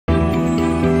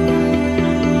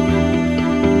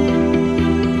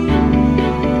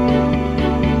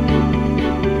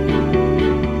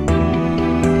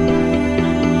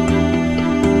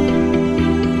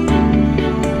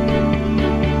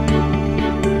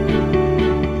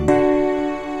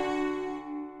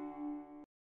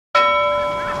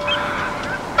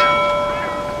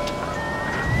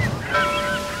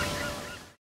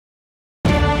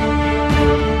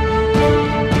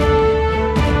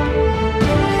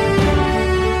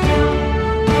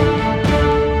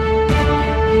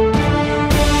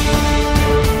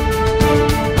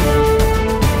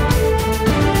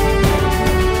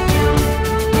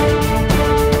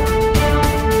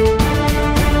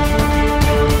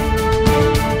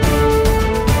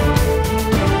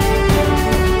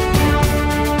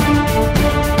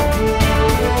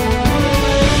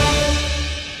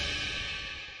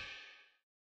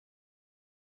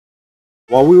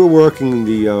While we were working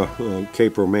the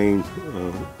Cape Romaine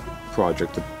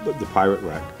project, the pirate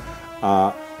wreck,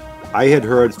 I had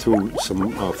heard through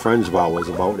some friends of ours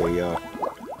about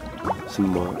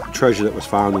some treasure that was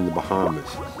found in the Bahamas.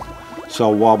 So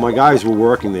while my guys were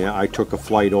working there, I took a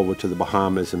flight over to the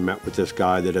Bahamas and met with this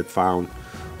guy that had found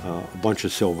a bunch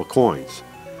of silver coins.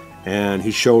 And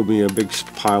he showed me a big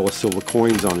pile of silver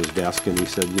coins on his desk, and he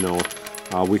said, you know,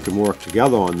 we can work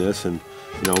together on this and,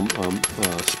 you know,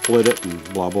 split it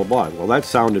and blah, blah, blah. Well, that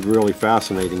sounded really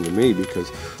fascinating to me because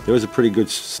there was a pretty good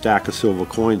stack of silver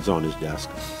coins on his desk.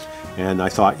 And I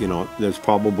thought, you know, there's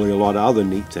probably a lot of other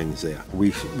neat things there.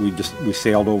 We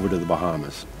sailed over to the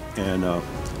Bahamas, and the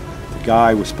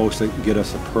guy was supposed to get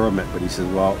us a permit, but he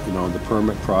said, well, you know, the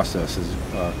permit process is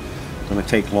going to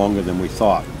take longer than we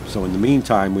thought. So in the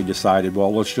meantime, we decided,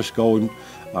 well, let's just go and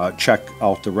check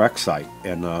out the wreck site.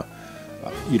 And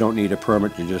you don't need a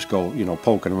permit to just go, you know,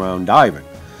 poking around diving.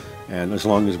 And as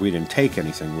long as we didn't take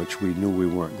anything, which we knew we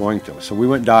weren't going to. So we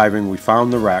went diving, we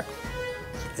found the wreck,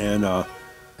 and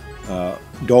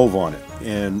dove on it.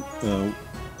 And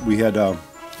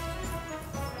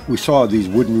we saw these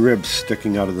wooden ribs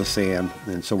sticking out of the sand,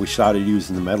 and so we started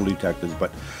using the metal detectors,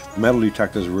 but the metal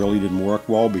detectors really didn't work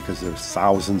well because there's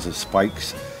thousands of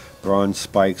spikes, bronze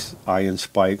spikes, iron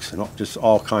spikes, and just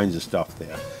all kinds of stuff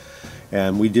there.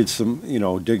 And we did some, you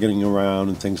know, digging around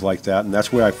and things like that, and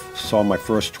that's where I saw my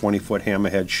first 20-foot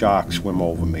hammerhead shark swim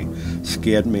over me.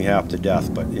 Scared me half to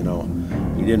death, but, you know,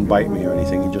 he didn't bite me or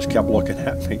anything. He just kept looking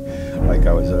at me like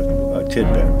I was a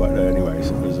tidbit. But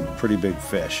anyways, it was a pretty big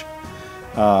fish.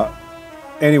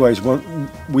 Anyways,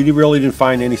 we really didn't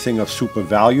find anything of super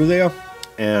value there.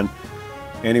 And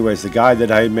anyways, the guy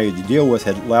that I had made the deal with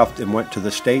had left and went to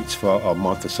the States for a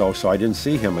month or so, so I didn't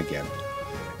see him again.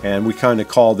 And we kind of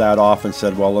called that off and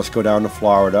said, well, let's go down to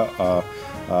Florida.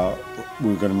 We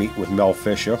were going to meet with Mel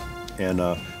Fisher, and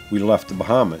we left the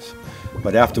Bahamas.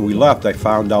 But after we left, I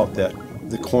found out that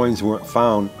the coins weren't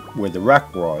found where the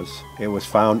wreck was. It was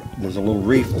found, there's a little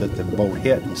reef that the boat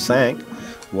hit and sank.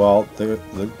 Well, the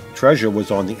treasure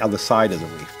was on the other side of the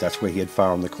reef. That's where he had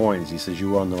found the coins. He says, you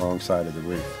were on the wrong side of the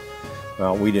reef.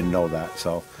 Well, we didn't know that,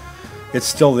 so it's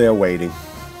still there waiting.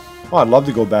 Well, I'd love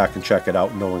to go back and check it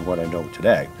out knowing what I know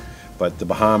today. But the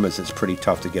Bahamas, it's pretty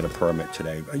tough to get a permit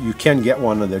today. You can get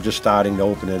one, and they're just starting to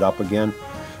open it up again.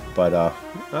 But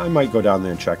I might go down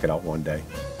there and check it out one day.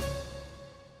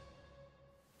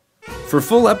 For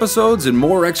full episodes and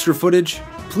more extra footage,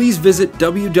 please visit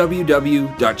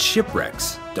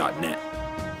www.shipwrecks.net.